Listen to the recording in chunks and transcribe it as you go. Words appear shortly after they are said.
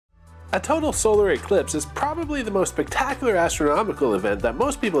A total solar eclipse is probably the most spectacular astronomical event that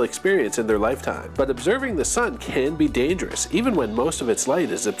most people experience in their lifetime, but observing the sun can be dangerous, even when most of its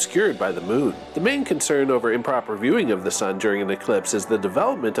light is obscured by the moon. The main concern over improper viewing of the sun during an eclipse is the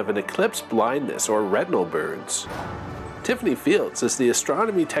development of an eclipse blindness or retinal burns. Tiffany Fields is the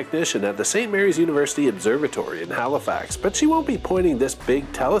astronomy technician at the St. Mary's University Observatory in Halifax, but she won't be pointing this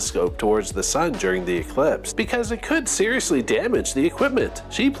big telescope towards the sun during the eclipse because it could seriously damage the equipment.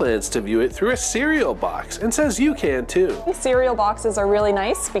 She plans to view it through a cereal box and says you can too. Cereal boxes are really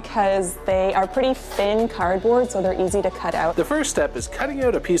nice because they are pretty thin cardboard, so they're easy to cut out. The first step is cutting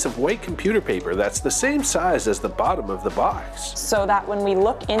out a piece of white computer paper that's the same size as the bottom of the box, so that when we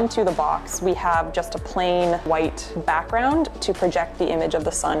look into the box, we have just a plain white background to project the image of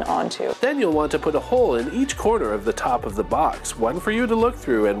the sun onto. Then you'll want to put a hole in each corner of the top of the box, one for you to look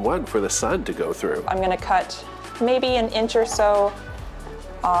through and one for the sun to go through. I'm going to cut maybe an inch or so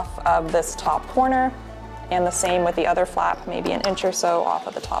off of this top corner, and the same with the other flap, maybe an inch or so off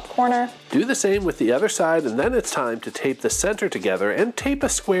of the top corner. Do the same with the other side, and then it's time to tape the center together and tape a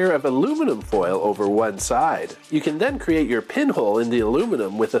square of aluminum foil over one side. You can then create your pinhole in the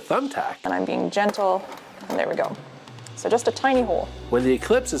aluminum with a thumbtack. And I'm being gentle, and there we go. So just a tiny hole. When the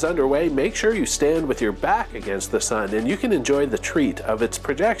eclipse is underway, make sure you stand with your back against the sun and you can enjoy the treat of its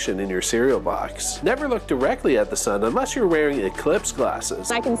projection in your cereal box. Never look directly at the sun unless you're wearing eclipse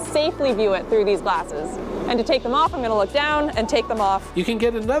glasses. I can safely view it through these glasses. And to take them off, I'm going to look down and take them off. You can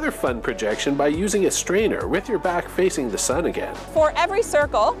get another fun projection by using a strainer with your back facing the sun again. For every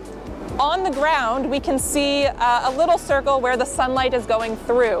circle, on the ground, we can see a little circle where the sunlight is going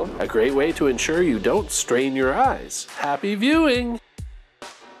through. A great way to ensure you don't strain your eyes. Happy viewing!